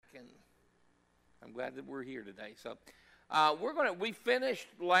and I'm glad that we're here today. So we finished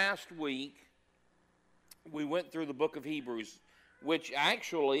last week. We went through the book of Hebrews, which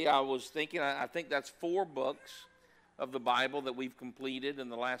actually I was thinking, I think that's 4 books of the Bible that we've completed in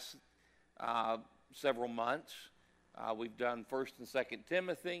the last several months. We've done 1st and 2nd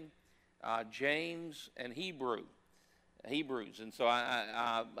Timothy, James, and Hebrews. And so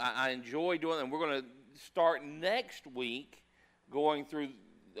I enjoy doing it. And we're going to start next week going through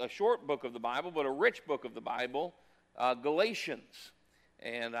a short book of the Bible, but a rich book of the Bible, Galatians.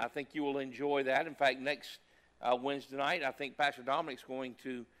 And I think you will enjoy that. In fact, next Wednesday night, I think Pastor Dominic's going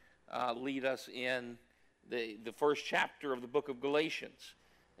to lead us in the first chapter of the book of Galatians.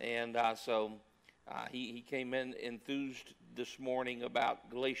 And so he came in enthused this morning about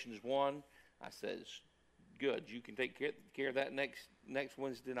Galatians 1. I says, good, you can take care of that next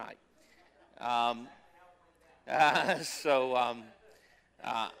Wednesday night. That's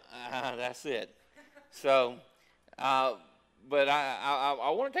it. So, but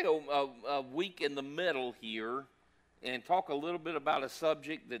I want to take a week in the middle here and talk a little bit about a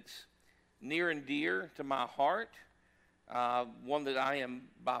subject that's near and dear to my heart, one that I am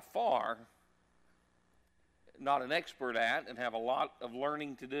by far not an expert at and have a lot of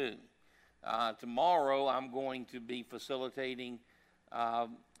learning to do. Tomorrow I'm going to be facilitating a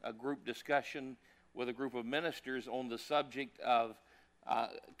group discussion with a group of ministers on the subject of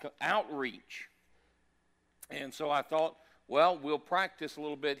outreach. And so I thought, well, we'll practice a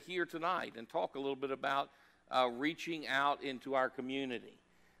little bit here tonight and talk a little bit about reaching out into our community.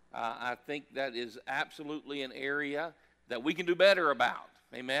 I think that is absolutely an area that we can do better about.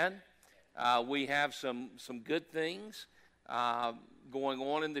 Amen? We have some good things going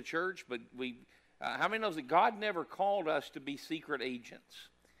on in the church, but how many knows that God never called us to be secret agents,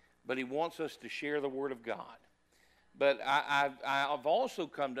 but He wants us to share the Word of God. But I've also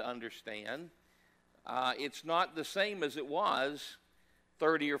come to understand it's not the same as it was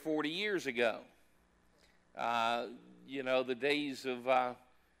 30 or 40 years ago. The days of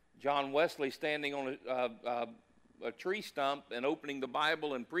John Wesley standing on a tree stump and opening the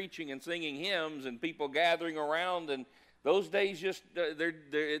Bible and preaching and singing hymns and people gathering around, and those days just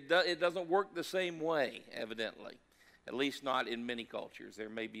it doesn't work the same way, evidently, at least not in many cultures. There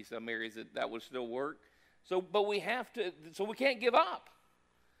may be some areas that would still work. But we have to, so we can't give up.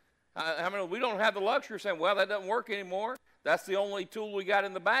 We don't have the luxury of saying, well, that doesn't work anymore. That's the only tool we got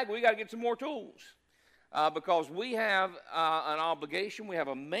in the bag. We got to get some more tools because we have an obligation. We have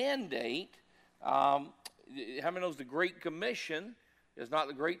a mandate. How many knows the Great Commission is not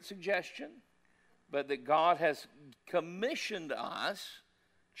the Great Suggestion, but that God has commissioned us,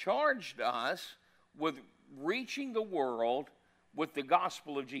 charged us with reaching the world with the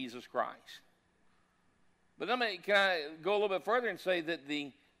gospel of Jesus Christ. But can I go a little bit further and say that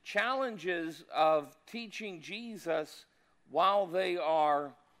the challenges of teaching Jesus, while they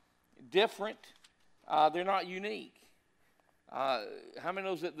are different, they're not unique. How many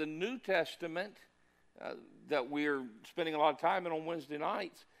knows that the New Testament that we're spending a lot of time in on Wednesday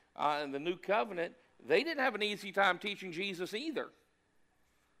nights, and the New Covenant, they didn't have an easy time teaching Jesus either.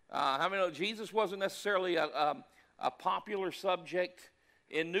 How many know Jesus wasn't necessarily a popular subject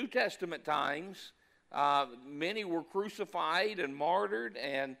in New Testament times? Many were crucified and martyred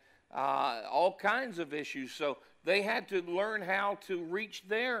and all kinds of issues. So they had to learn how to reach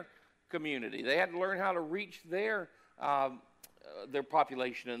their community. They had to learn how to reach their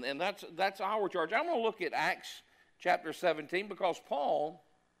population. And that's our charge. I'm going to look at Acts chapter 17 because Paul,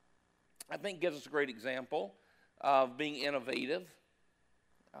 I think, gives us a great example of being innovative.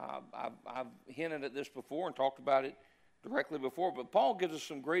 I've hinted at this before and talked about it directly before, but Paul gives us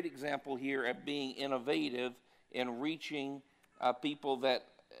some great example here at being innovative in reaching people that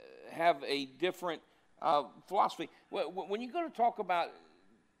have a different philosophy. When you go to talk about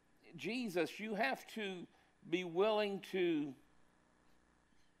Jesus, you have to be willing to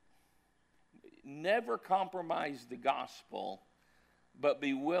never compromise the gospel, but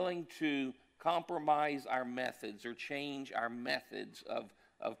be willing to compromise our methods or change our methods of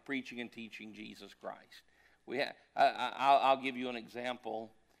preaching and teaching Jesus Christ. I'll give you an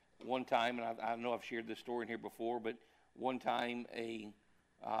example. One time, and I know I've shared this story in here before, but one time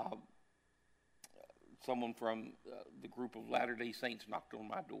someone from the group of Latter-day Saints knocked on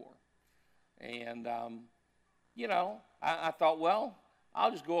my door. And, I thought, well,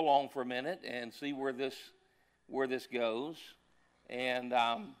 I'll just go along for a minute and see where this goes. And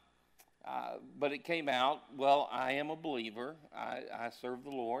but it came out, well, I am a believer. I serve the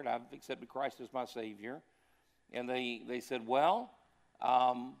Lord. I've accepted Christ as my Savior. And they said, well,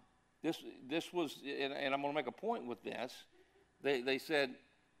 this was, and I'm going to make a point with this. They said,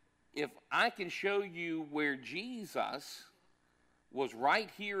 if I can show you where Jesus was right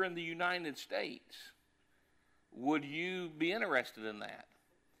here in the United States, would you be interested in that?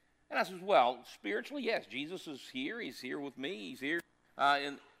 And I says, well, spiritually, yes, Jesus is here. He's here with me. He's here.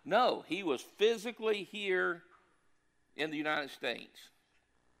 And no, he was physically here in the United States.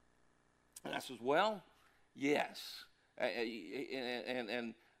 And I says, well, yes.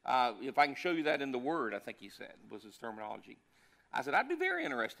 And if I can show you that in the Word, I think he said, was his terminology. I said, I'd be very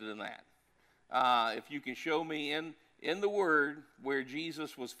interested in that. If you can show me in the Word where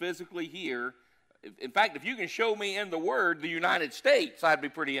Jesus was physically here. In fact, if you can show me in the Word the United States, I'd be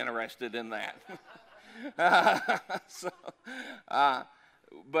pretty interested in that.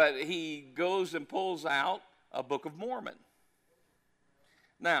 But he goes and pulls out a Book of Mormon.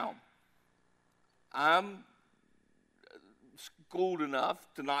 Now, I'm schooled enough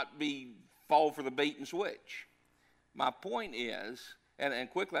to not fall for the bait and switch. My point is, and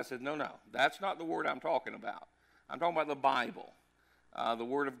quickly I said, no, that's not the word I'm talking about. I'm talking about the Bible. The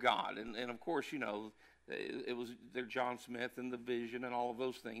Word of God. And of course, you know, it was there John Smith and the vision and all of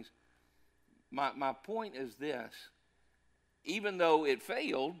those things. My point is this. Even though it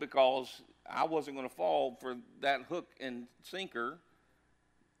failed because I wasn't going to fall for that hook and sinker,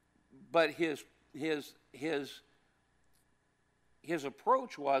 but his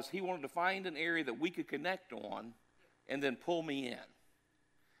approach was he wanted to find an area that we could connect on and then pull me in.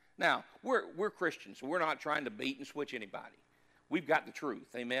 Now, we're Christians, so we're not trying to bait and switch anybody. We've got the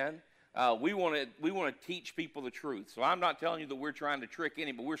truth, amen? We want to teach people the truth. So I'm not telling you that we're trying to trick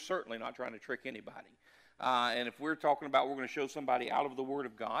anybody, but we're certainly not trying to trick anybody. And if we're talking about we're going to show somebody out of the Word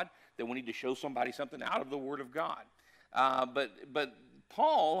of God, then we need to show somebody something out of the Word of God. But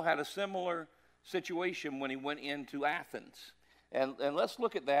Paul had a similar situation when he went into Athens. And let's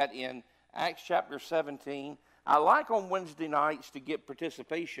look at that in Acts chapter 17. I like on Wednesday nights to get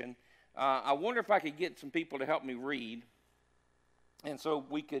participation. I wonder if I could get some people to help me read. And so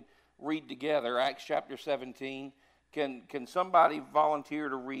we could read together Acts chapter 17. Can somebody volunteer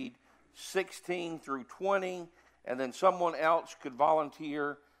to read 16 through 20? And then someone else could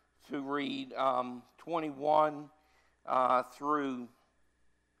volunteer to read 21 through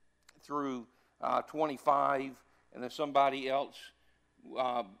 25. And then somebody else,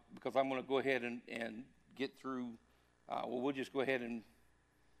 because I'm going to go ahead and get through, we'll just go ahead and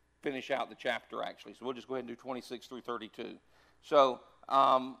finish out the chapter actually. So we'll just go ahead and do 26 through 32. So,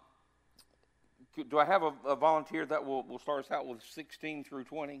 do I have a volunteer that will start us out with 16 through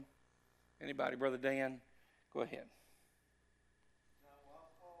 20? Anybody? Brother Dan? Go ahead. Now, while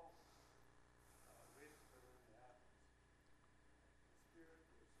Paul waited for them in Athens, the Spirit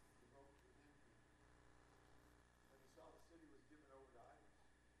was provoked within him when he saw the city was given over to idols.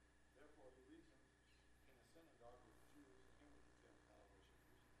 Therefore, he reasoned in a synagogue with the Jews and with the Gentile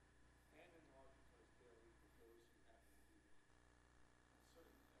worshippers, and in the marketplace daily with those who happened to be there. And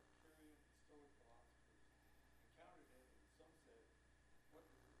certain Epicurean and Stoic philosophers encountered him, and some said, "What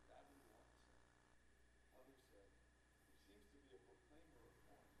is it that you want to say?" Others said, "He seems to be a proclaimer of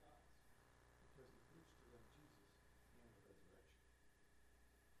foreign gods, because he preached to them Jesus and the resurrection."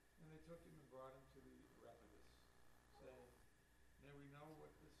 And they took him and brought him to the Areopagus, saying, "May we know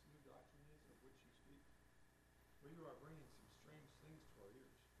what this new doctrine is of which you speak? For you are bringing some strange things to our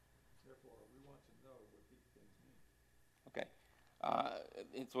ears. Therefore, we want to know what these things mean." Okay.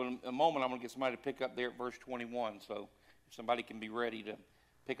 And so in a moment, I'm going to get somebody to pick up there at verse 21. So if somebody can be ready to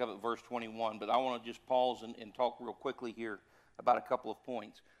pick up at verse 21. But I want to just pause and talk real quickly here about a couple of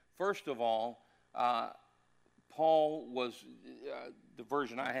points. First of all, Paul was, the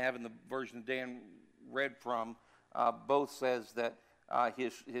version I have and the version Dan read from, both says that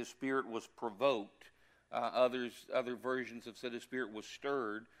his spirit was provoked. Other versions have said his spirit was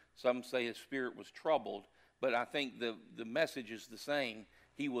stirred. Some say his spirit was troubled. But I think the message is the same.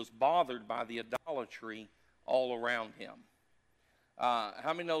 He was bothered by the idolatry all around him.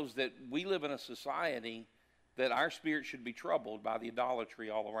 How many knows that we live in a society that our spirit should be troubled by the idolatry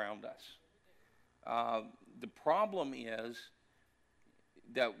all around us? The problem is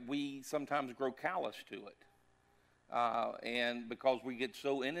that we sometimes grow callous to it. And because we get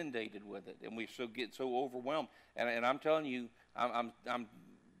so inundated with it and we get so overwhelmed. And I'm telling you, I'm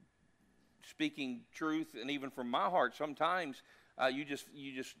speaking truth, and even from my heart, sometimes you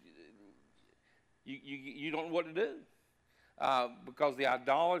don't know what to do because the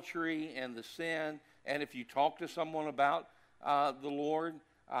idolatry and the sin. And if you talk to someone about the Lord,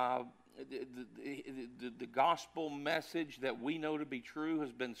 the gospel message that we know to be true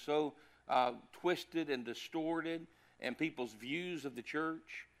has been so twisted and distorted, and people's views of the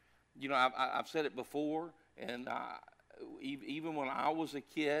church. You know, I've said it before, and even when I was a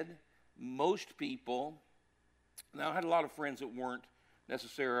kid, most people, now I had a lot of friends that weren't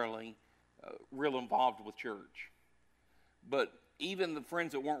necessarily real involved with church, but even the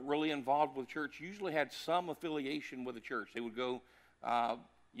friends that weren't really involved with church usually had some affiliation with the church. They would go,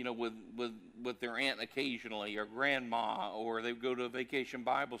 with their aunt occasionally, or grandma, or they would go to a vacation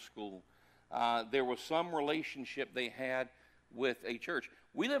Bible school. There was some relationship they had with a church.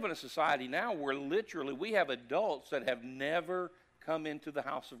 We live in a society now where literally we have adults that have never come into the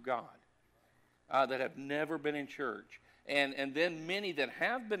house of God, that have never been in church. And then many that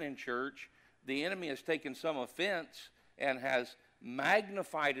have been in church, the enemy has taken some offense and has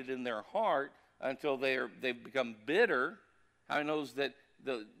magnified it in their heart until they've become bitter. How many knows that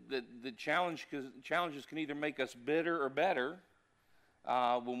the challenges can either make us bitter or better?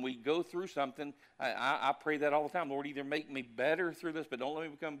 When we go through something, I pray that all the time. Lord, either make me better through this, but don't let me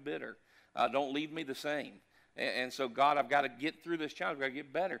become bitter. Don't leave me the same. And so, God, I've got to get through this challenge. I've got to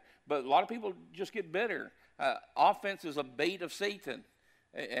get better. But a lot of people just get bitter. Offense is a bait of Satan.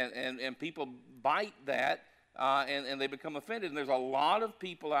 And people bite that, and they become offended. And there's a lot of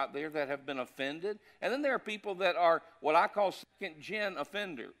people out there that have been offended. And then there are people that are what I call second-gen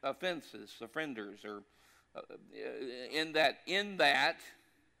offenders, or in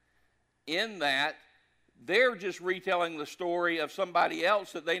that they're just retelling the story of somebody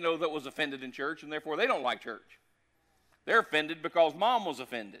else that they know that was offended in church, and therefore they don't like church. They're offended because mom was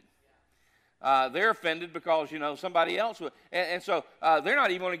offended. They're offended because, somebody else was. And so they're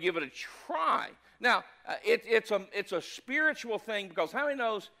not even going to give it a try. Now, it's a spiritual thing, because how many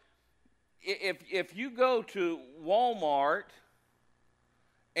knows if you go to Walmart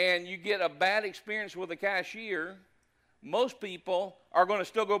and you get a bad experience with a cashier, most people are going to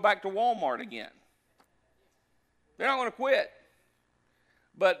still go back to Walmart again. They're not going to quit.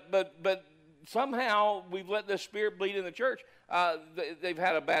 But somehow we've let this spirit bleed in the church. They've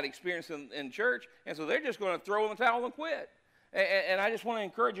had a bad experience in church, and so they're just going to throw in the towel and quit. And I just want to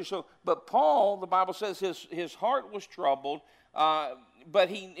encourage you. But Paul, the Bible says his heart was troubled, but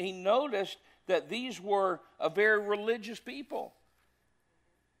he noticed that these were a very religious people.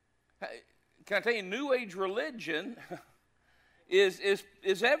 Can I tell you, New Age religion is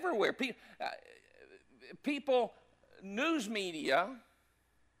everywhere. People, news media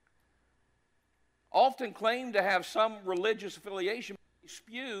often claim to have some religious affiliation,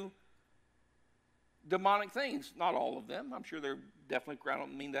 spew demonic things. Not all of them. I'm sure they're definitely, I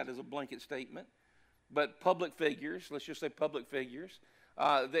don't mean that as a blanket statement, but public figures, let's just say public figures,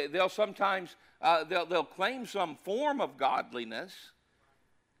 they'll sometimes, they'll claim some form of godliness.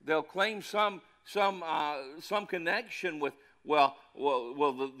 They'll claim some connection with, well,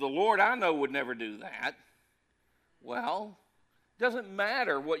 the Lord I know would never do that. Well, it doesn't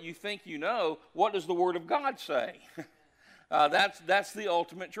matter what you think you know. What does the Word of God say? That's the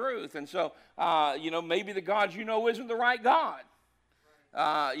ultimate truth. And so, maybe the God you know isn't the right God.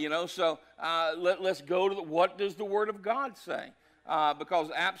 So let's go to what does the Word of God say?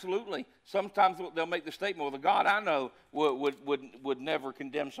 Because absolutely, sometimes they'll make the statement, well, the God I know would never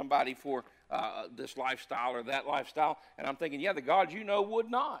condemn somebody for this lifestyle or that lifestyle. And I'm thinking, yeah, the God you know would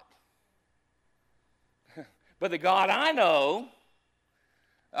not. But the God I know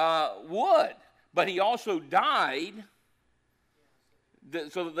would. But he also died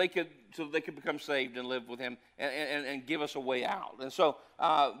so that they could become saved and live with him and give us a way out. And so,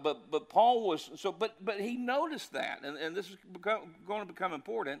 but Paul was but he noticed that, and this is going to become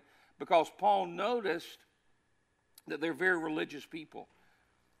important, because Paul noticed that they're very religious people.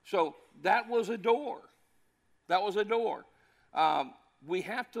 So that was a door. That was a door. We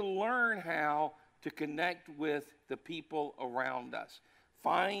have to learn how to connect with the people around us.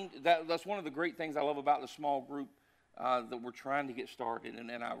 That's one of the great things I love about the small group that we're trying to get started.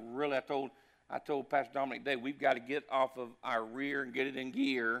 And I told Pastor Dominic Day, we've got to get off of our rear and get it in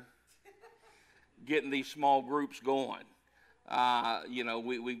gear, getting these small groups going.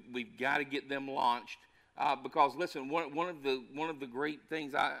 We've got to get them launched. Because listen, one of the great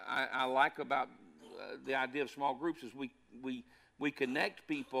things I like about the idea of small groups is we connect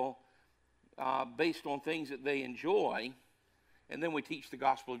people based on things that they enjoy, and then we teach the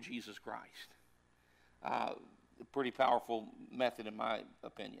gospel of Jesus Christ. A pretty powerful method, in my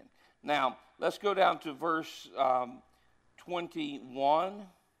opinion. Now, let's go down to verse 21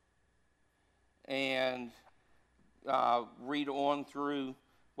 and read on through,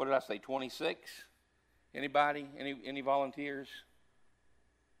 what did I say, 26? Anybody? Any volunteers?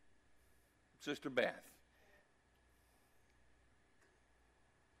 Sister Beth.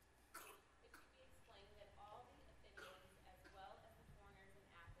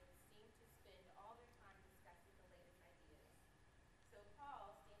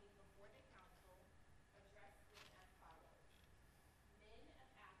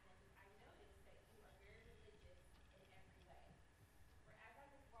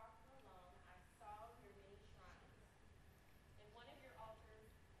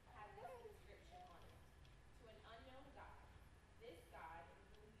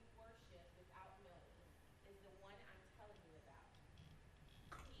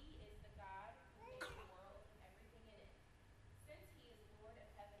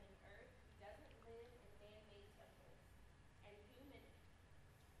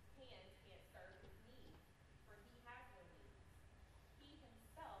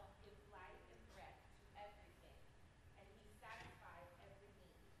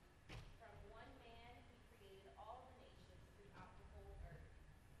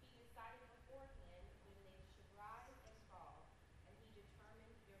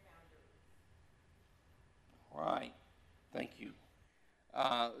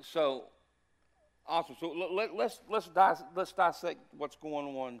 So awesome. So let's dissect what's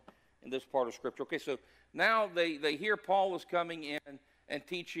going on in this part of Scripture. Okay, so now they hear Paul is coming in and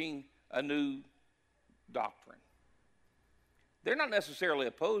teaching a new doctrine. They're not necessarily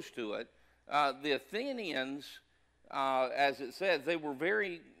opposed to it. The Athenians, as it says, they were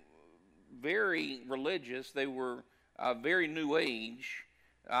very, very religious. They were very New Age.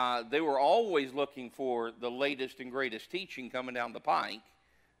 They were always looking for the latest and greatest teaching coming down the pike.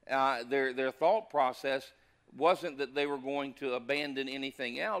 Their thought process wasn't that they were going to abandon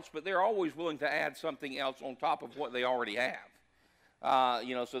anything else, but they're always willing to add something else on top of what they already have.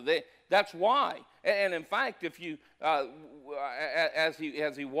 So that's why. And in fact, if you, as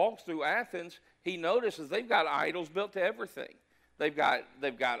he walks through Athens, he notices they've got idols built to everything. They've got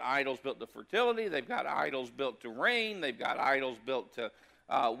idols built to fertility. They've got idols built to rain. They've got idols built to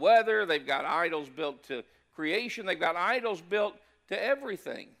weather. They've got idols built to creation. They've got idols built to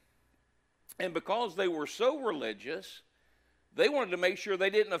everything. And because they were so religious, they wanted to make sure they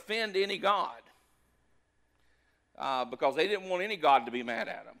didn't offend any god, because they didn't want any god to be mad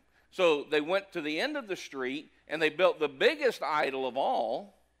at them. So they went to the end of the street and they built the biggest idol of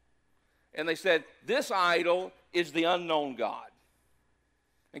all, and they said, this idol is the unknown God.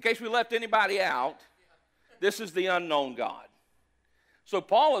 In case we left anybody out, this is the unknown God. So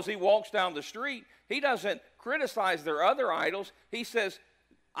Paul, as he walks down the street, he doesn't criticize their other idols. He says,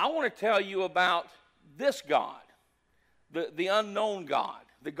 I want to tell you about this God, the unknown God,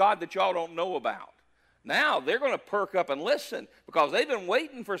 the God that y'all don't know about. Now they're going to perk up and listen, because they've been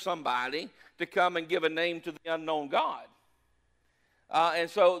waiting for somebody to come and give a name to the unknown God. And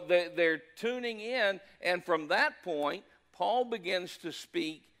so they're tuning in, and from that point, Paul begins to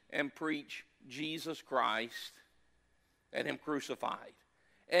speak and preach Jesus Christ and Him crucified.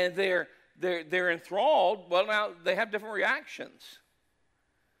 And they're enthralled. Well, now they have different reactions.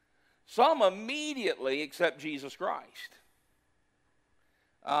 Some immediately accept Jesus Christ.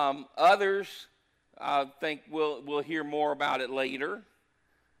 Others think we'll hear more about it later.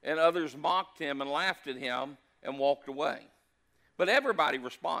 And others mocked him and laughed at him and walked away. But everybody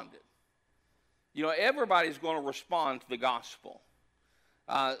responded. Everybody's going to respond to the gospel.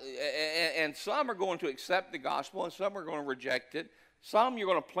 And some are going to accept the gospel, and some are going to reject it. Some you're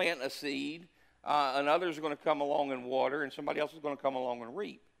going to plant a seed, and others are going to come along and water, and somebody else is going to come along and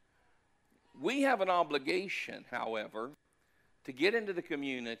reap. We have an obligation, however, to get into the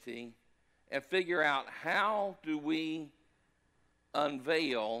community and figure out how do we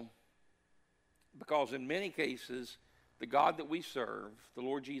unveil, because in many cases, the God that we serve, the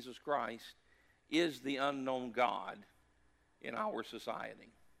Lord Jesus Christ, is the unknown God in our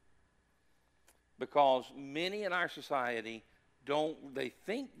society. Because many in our society they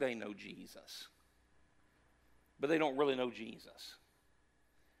think they know Jesus, but they don't really know Jesus.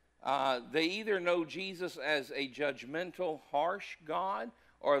 They either know Jesus as a judgmental, harsh God,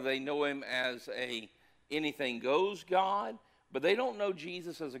 or they know Him as a anything goes God, but they don't know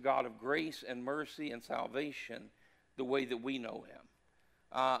Jesus as a God of grace and mercy and salvation the way that we know Him.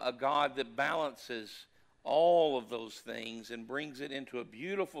 A God that balances all of those things and brings it into a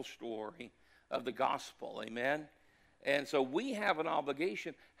beautiful story of the gospel. Amen? And so we have an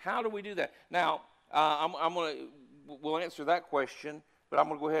obligation. How do we do that? Now, we'll answer that question, but I'm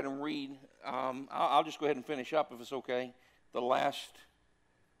going to go ahead and read. I'll just go ahead and finish up if it's okay. The last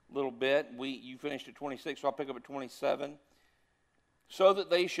little bit. You finished at 26, so I'll pick up at 27. So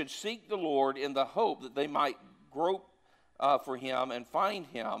that they should seek the Lord in the hope that they might grope for Him and find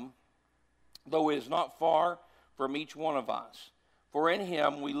Him, though it is not far from each one of us. For in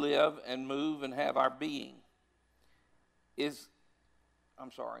Him we live and move and have our being. Is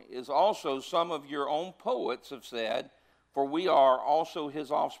also some of your own poets have said, for we are also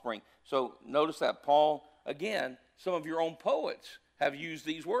His offspring. So notice that Paul, again, some of your own poets have used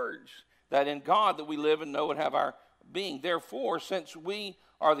these words, that in God that we live and know and have our being. Therefore, since we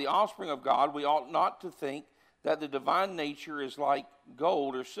are the offspring of God, we ought not to think that the divine nature is like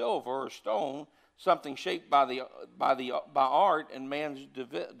gold or silver or stone, something shaped by art and man's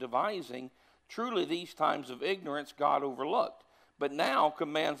devising. Truly, these times of ignorance God overlooked, but now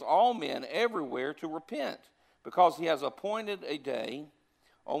commands all men everywhere to repent, because He has appointed a day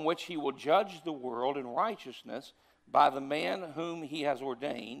on which He will judge the world in righteousness by the man whom He has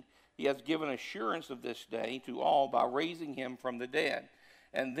ordained. He has given assurance of this day to all by raising Him from the dead.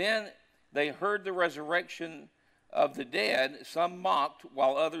 And then they heard the resurrection of the dead. Some mocked,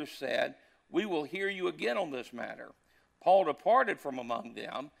 while others said, we will hear you again on this matter. Paul departed from among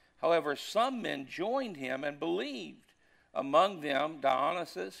them. However, some men joined him and believed. Among them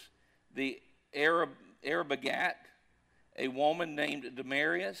Dionysius the Areopagite, a woman named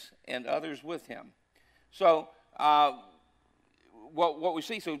Demarius, and others with him. So what we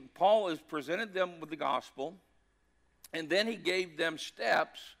see, so Paul has presented them with the gospel, and then he gave them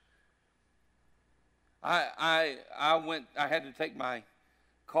steps. I had to take my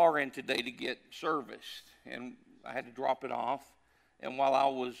car in today to get serviced, and I had to drop it off. And while I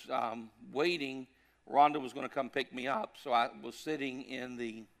was waiting, Rhonda was going to come pick me up, so I was sitting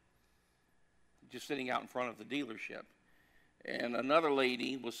out in front of the dealership. And another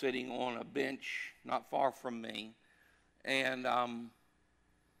lady was sitting on a bench not far from me, and I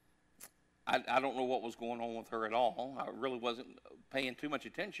don't know what was going on with her at all. I really wasn't paying too much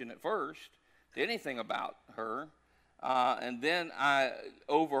attention at first to anything about her. And then I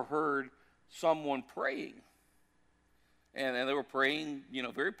overheard someone praying. And they were praying,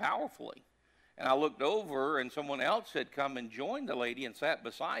 very powerfully. And I looked over, and someone else had come and joined the lady and sat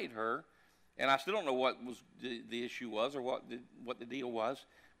beside her. And I still don't know what was the issue was or what the deal was.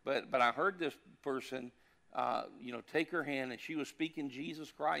 But I heard this person, take her hand, and she was speaking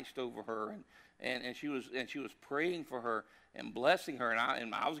Jesus Christ over her, and she was praying for her and blessing her.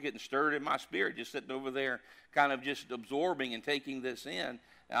 And I was getting stirred in my spirit, just sitting over there, kind of just absorbing and taking this in.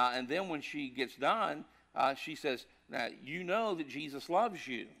 And then when she gets done, she says, "Now you know that Jesus loves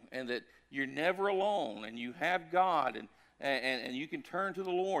you, and that you're never alone, and you have God, and you can turn to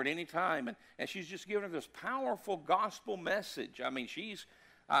the Lord anytime." And she's just giving her this powerful gospel message. I mean,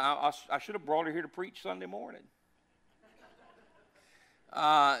 I should have brought her here to preach Sunday morning.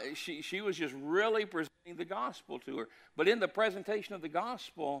 She was just really presenting the gospel to her. But in the presentation of the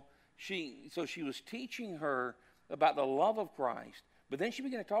gospel, she was teaching her about the love of Christ. But then she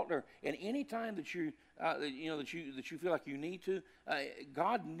began to talk to her, and any time that you feel like you need to,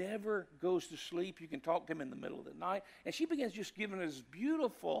 God never goes to sleep. You can talk to him in the middle of the night. And she begins just giving this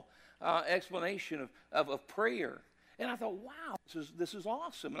beautiful explanation of prayer. And I thought, wow, this is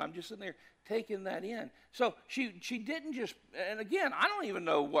awesome. And I'm just sitting there taking that in. So she didn't just, and again, I don't even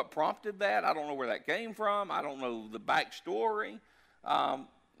know what prompted that. I don't know where that came from. I don't know the backstory.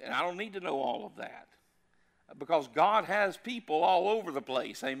 And I don't need to know all of that. Because God has people all over the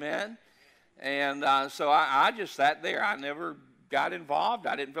place, amen? And so I just sat there. I never got involved.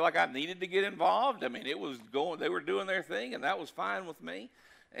 I didn't feel like I needed to get involved. I mean, it was going, they were doing their thing, and that was fine with me.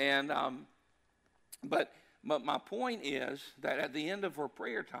 And but my point is that at the end of her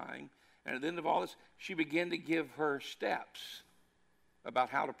prayer time, and at the end of all this, she began to give her steps about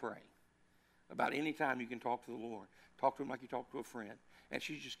how to pray. About any time you can talk to the Lord. Talk to him like you talk to a friend. And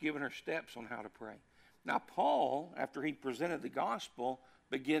she's just giving her steps on how to pray. Now, Paul, after he presented the gospel,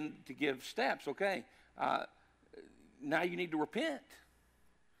 began to give steps. Okay, now you need to repent.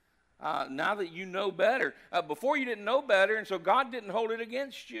 Now that you know better. Before you didn't know better, and so God didn't hold it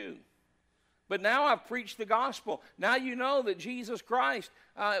against you. But now I've preached the gospel. Now you know that Jesus Christ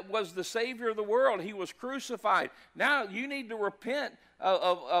was the Savior of the world. He was crucified. Now you need to repent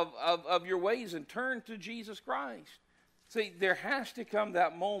of your ways and turn to Jesus Christ. See, there has to come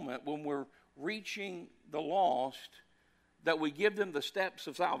that moment when we're reaching the lost, that we give them the steps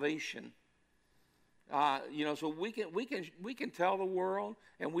of salvation. So we can tell the world,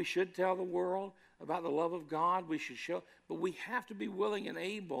 and we should tell the world about the love of God. We should show, but we have to be willing and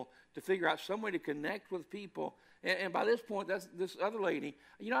able to figure out some way to connect with people. And by this point, that's this other lady.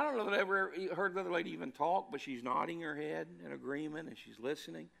 I don't know that I ever heard the other lady even talk, but she's nodding her head in agreement and she's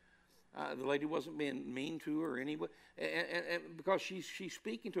listening. The lady wasn't being mean to her anyway, and because she's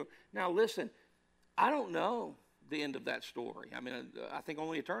speaking to her. Now listen, I don't know the end of that story. I mean, I think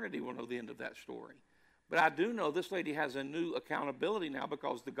only eternity will know the end of that story. But I do know this lady has a new accountability now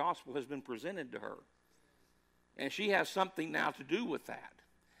because the gospel has been presented to her. And she has something now to do with that.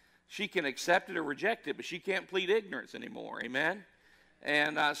 She can accept it or reject it, but she can't plead ignorance anymore. Amen?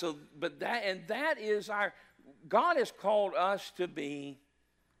 And that is God has called us to be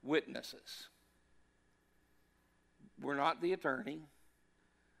witnesses. We're not the attorney.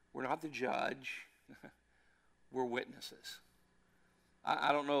 We're not the judge. We're witnesses.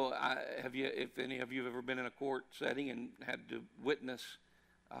 I don't know if any of you have ever been in a court setting and had to witness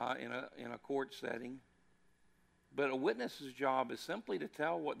in a court setting. But a witness's job is simply to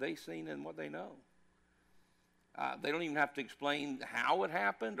tell what they've seen and what they know. They don't even have to explain how it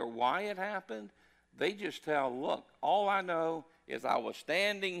happened or why it happened. They just tell, look, all I know is I was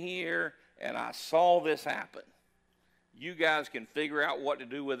standing here and I saw this happen. You guys can figure out what to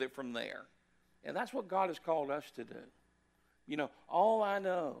do with it from there. And that's what God has called us to do. All I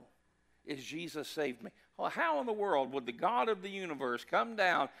know is Jesus saved me. Well, how in the world would the God of the universe come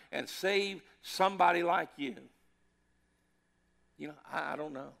down and save somebody like you? I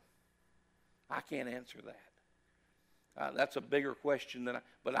don't know. I can't answer that. That's a bigger question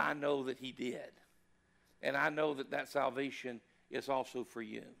but I know that he did. And I know that salvation is also for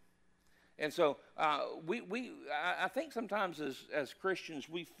you. And so I think sometimes as Christians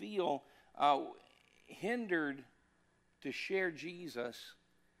we feel hindered to share Jesus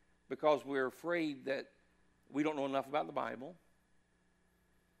because we're afraid that we don't know enough about the Bible.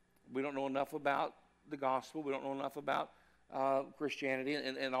 We don't know enough about the gospel. We don't know enough about Christianity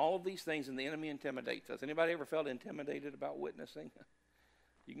and all of these things, and the enemy intimidates us. Anybody ever felt intimidated about witnessing?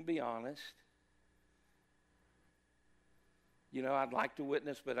 You can be honest. You know, I'd like to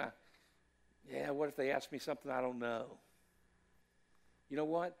witness, but what if they ask me something I don't know? You know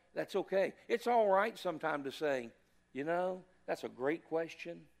what? That's okay. It's all right sometime to say, you know, that's a great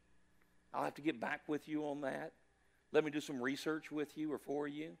question. I'll have to get back with you on that. Let me do some research with you or for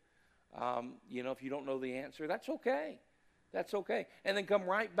you. You know, if you don't know the answer, that's okay. That's okay. And then come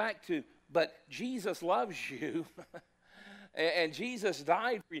right back to, but Jesus loves you. And Jesus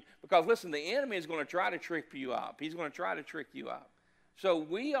died for you. Because, listen, the enemy is going to try to trick you up. He's going to try to trick you up. So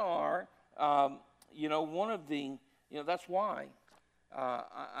we are, you know, one of the, you know, that's why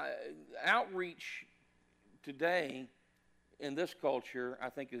outreach today in this culture, I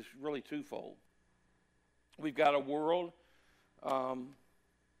think, is really twofold. We've got a world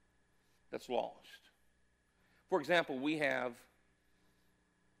that's lost. For example, we have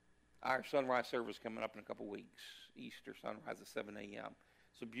our sunrise service coming up in a couple weeks. Easter sunrise at 7 a.m.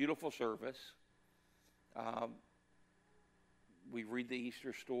 It's a beautiful service. We read the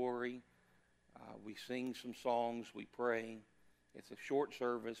Easter story. We sing some songs. We pray. It's a short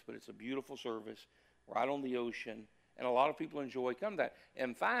service, but it's a beautiful service right on the ocean. And a lot of people enjoy coming to that.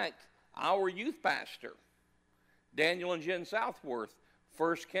 In fact, our youth pastor, Daniel and Jen Southworth,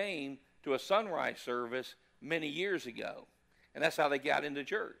 first came to a sunrise service many years ago. And that's how they got into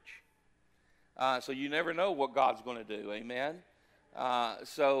church. So you never know what God's going to do. Amen?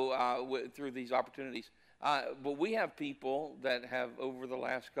 Through these opportunities. But we have people that have, over the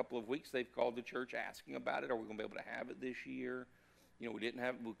last couple of weeks, they've called the church asking about it. Are we going to be able to have it this year? You know, we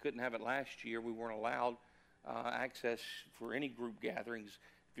couldn't have it last year. We weren't allowed access for any group gatherings.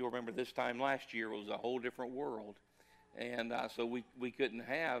 If you'll remember, this time last year, it was a whole different world. And so we couldn't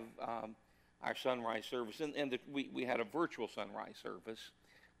have our sunrise service. And we had a virtual sunrise service.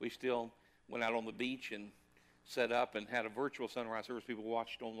 We still went out on the beach and set up and had a virtual sunrise service. People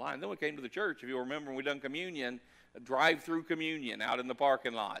watched online. Then we came to the church. If you'll remember, when we done communion, a drive-through communion out in the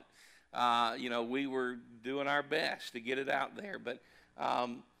parking lot. You know, we were doing our best to get it out there. But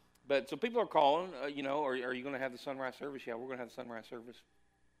so people are calling, you know, are you going to have the sunrise service? Yeah, we're going to have the sunrise service.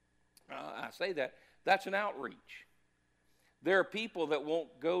 I say that. That's an outreach. There are people that won't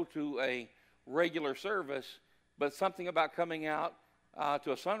go to a regular service, but something about coming out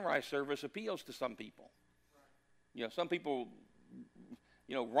to a sunrise service appeals to some people. You know, some people,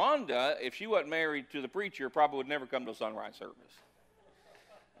 you know, Rhonda, if she wasn't married to the preacher, probably would never come to a sunrise service.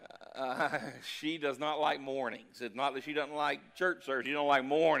 She does not like mornings. It's not that she doesn't like church service. She don't like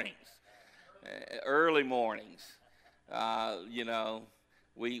mornings, early mornings. You know,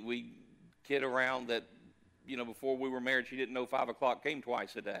 we kid around that, you know, before we were married, she didn't know 5 o'clock came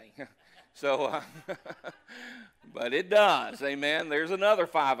twice a day. So, but it does, amen. There's another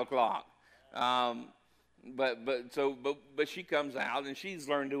 5 o'clock. But she comes out and she's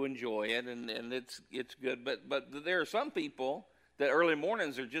learned to enjoy it, and it's good. But there are some people that early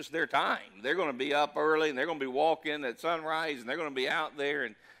mornings are just their time. They're going to be up early and they're going to be walking at sunrise and they're going to be out there,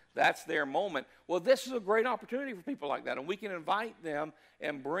 and that's their moment. Well, this is a great opportunity for people like that, and we can invite them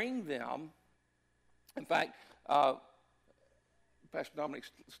and bring them. In fact, Pastor Dominic,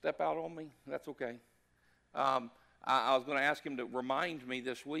 step out on me. That's okay. I was going to ask him to remind me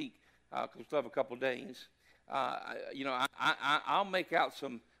this week, because we still have a couple of days. You know, I'll make out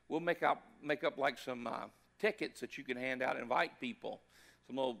some. We'll make up like some tickets that you can hand out and invite people.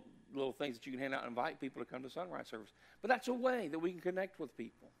 Some little things that you can hand out and invite people to come to sunrise service. But that's a way that we can connect with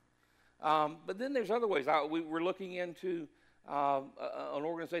people. But then there's other ways. We're looking into an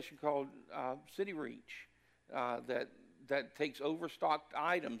organization called City Reach that takes overstocked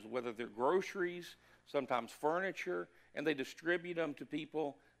items, whether they're groceries, sometimes furniture, and they distribute them to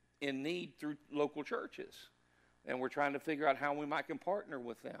people in need through local churches. And we're trying to figure out how we might can partner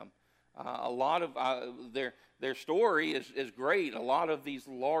with them. A lot of their story is great. A lot of these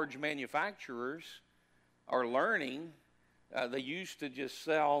large manufacturers are learning. They used to just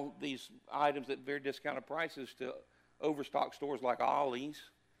sell these items at very discounted prices to overstock stores like Ollie's.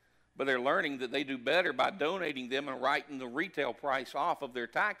 But they're learning that they do better by donating them and writing the retail price off of their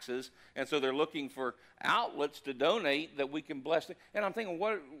taxes. And so they're looking for outlets to donate that we can bless them. And I'm thinking,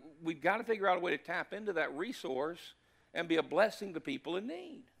 we've got to figure out a way to tap into that resource and be a blessing to people in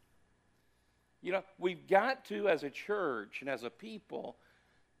need. You know, we've got to, as a church and as a people,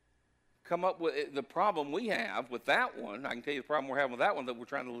 come up with the problem we have with that one. I can tell you the problem we're having with that one that we're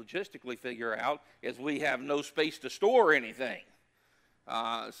trying to logistically figure out is we have no space to store anything.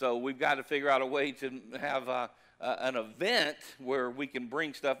 So we've got to figure out a way to have an event where we can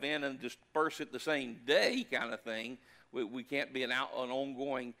bring stuff in and disperse it the same day kind of thing. We can't be an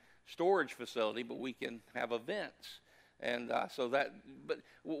ongoing storage facility, but we can have events. And so that, but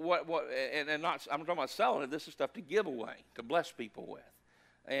and not, I'm talking about selling it. This is stuff to give away, to bless people with.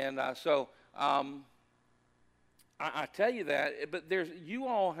 And so I tell you that, but you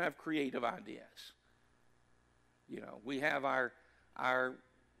all have creative ideas. You know, we have a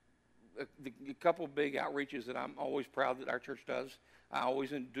couple of big outreaches that I'm always proud that our church does. I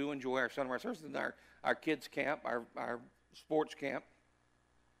always do enjoy our Son of Our Services and our kids camp, our sports camp.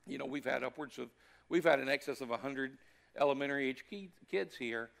 You know, we've had in excess of 100 elementary age kids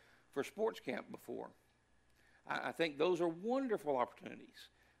here for sports camp before. I think those are wonderful opportunities.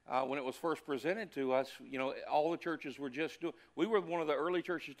 When it was first presented to us, you know, all the churches were we were one of the early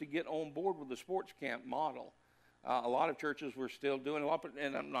churches to get on board with the sports camp model. A lot of churches were still doing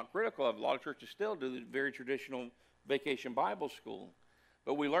and I'm not critical of it, a lot of churches still do the very traditional Vacation Bible School.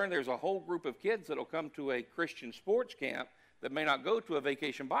 But we learned there's a whole group of kids that will come to a Christian sports camp that may not go to a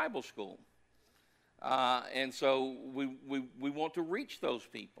Vacation Bible School. And so we want to reach those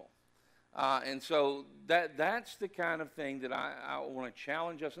people. And so that's the kind of thing that I want to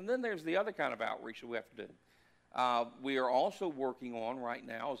challenge us. And then there's the other kind of outreach that we have to do. We are also working on right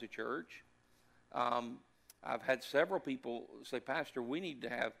now as a church. I've had several people say, Pastor, we need to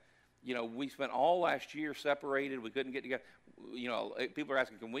have, you know, we spent all last year separated. We couldn't get together. You know, people are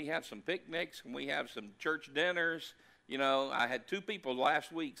asking, can we have some picnics? Can we have some church dinners? You know, I had 2 people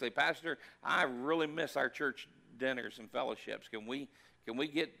last week say, Pastor, I really miss our church dinners and fellowships. Can we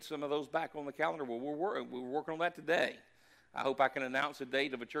get some of those back on the calendar? Well, we're working on that today. I hope I can announce a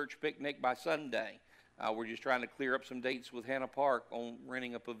date of a church picnic by Sunday. We're just trying to clear up some dates with Hannah Park on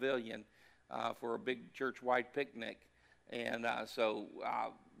renting a pavilion for a big church-wide picnic. And so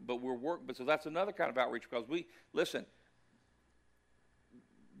that's another kind of outreach because listen,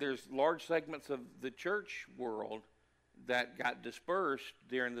 there's large segments of the church world that got dispersed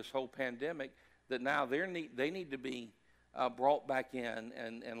during this whole pandemic that now they need to be brought back in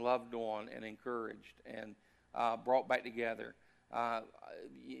and loved on and encouraged and brought back together.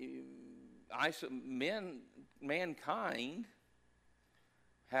 Mankind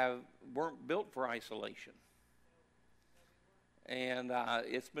weren't built for isolation. And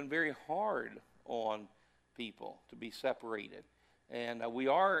it's been very hard on people to be separated. And we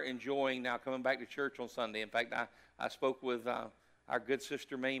are enjoying now coming back to church on Sunday. In fact, I spoke with our good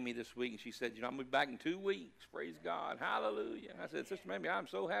sister Mamie this week, and she said, you know, I'm going to be back in 2 weeks. Praise God. Hallelujah. And I said, Sister Mamie, I'm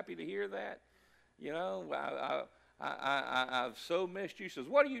so happy to hear that. You know, I've so missed you. She says,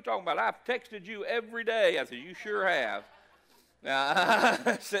 what are you talking about? I've texted you every day. I said, you sure have. Now,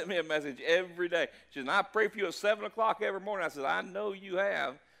 sent me a message every day. She said, I pray for you at 7 o'clock every morning. I said, I know you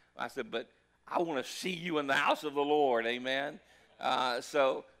have. I said, but I want to see you in the house of the Lord. Amen.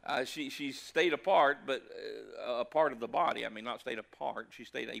 So she stayed apart, but a part of the body. I mean, not stayed apart. She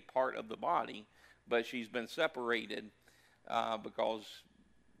stayed a part of the body, but she's been separated because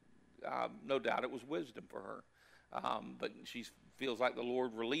no doubt it was wisdom for her. But she feels like the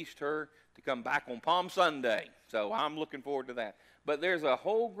Lord released her to come back on Palm Sunday. So I'm looking forward to that. But there's a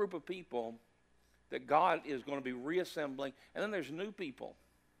whole group of people that God is going to be reassembling, and then there's new people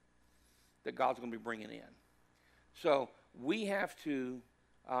that God's going to be bringing in. So we have to,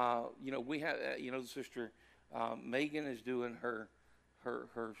 Sister Megan is doing her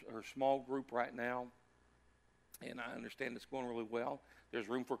small group right now, and I understand it's going really well. There's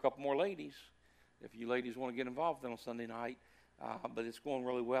room for a couple more ladies if you ladies want to get involved then on Sunday night, but it's going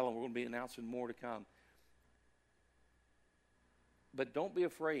really well, and we're going to be announcing more to come. But don't be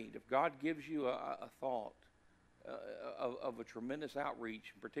afraid. If God gives you a thought of a tremendous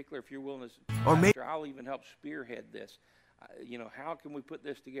outreach, in particular if you're willing to, I'll even help spearhead this. How can we put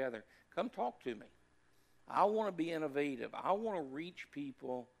this together? Come talk to me. I want to be innovative. I want to reach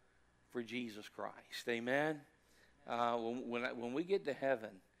people for Jesus Christ. Amen? When we get to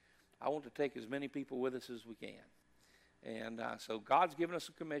heaven, I want to take as many people with us as we can. And so God's given us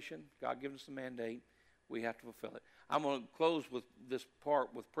a commission. God given us a mandate. We have to fulfill it. I'm going to close with this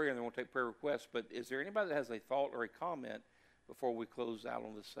part with prayer, and then we'll take prayer requests. But is there anybody that has a thought or a comment before we close out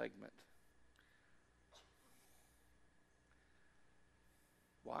on this segment?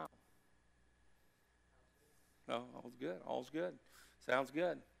 Wow. No, all's good. All's good. Sounds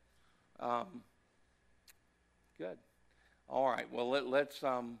good. Good. All right, well, let's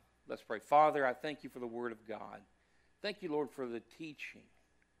pray. Father, I thank you for the Word of God. Thank you, Lord, for the teaching,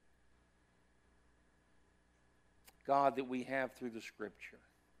 God, that we have through the Scripture.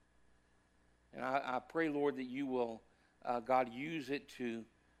 And I pray, Lord, that you will, God, use it to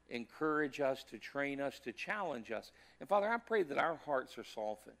encourage us, to train us, to challenge us. And Father, I pray that our hearts are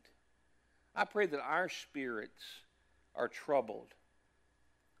softened. I pray that our spirits are troubled,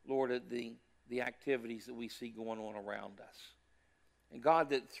 Lord, at the activities that we see going on around us. And God,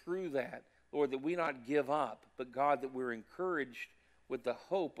 that through that, Lord, that we not give up, but God, that we're encouraged with the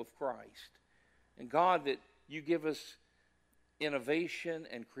hope of Christ. And God, that you give us innovation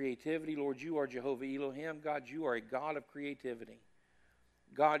and creativity. Lord, you are Jehovah Elohim. God, you are a God of creativity.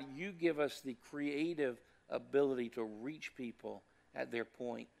 God, you give us the creative ability to reach people at their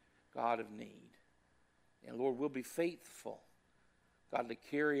point, God, of need. And Lord, we'll be faithful, God, to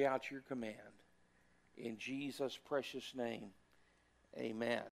carry out your command. In Jesus' precious name, amen.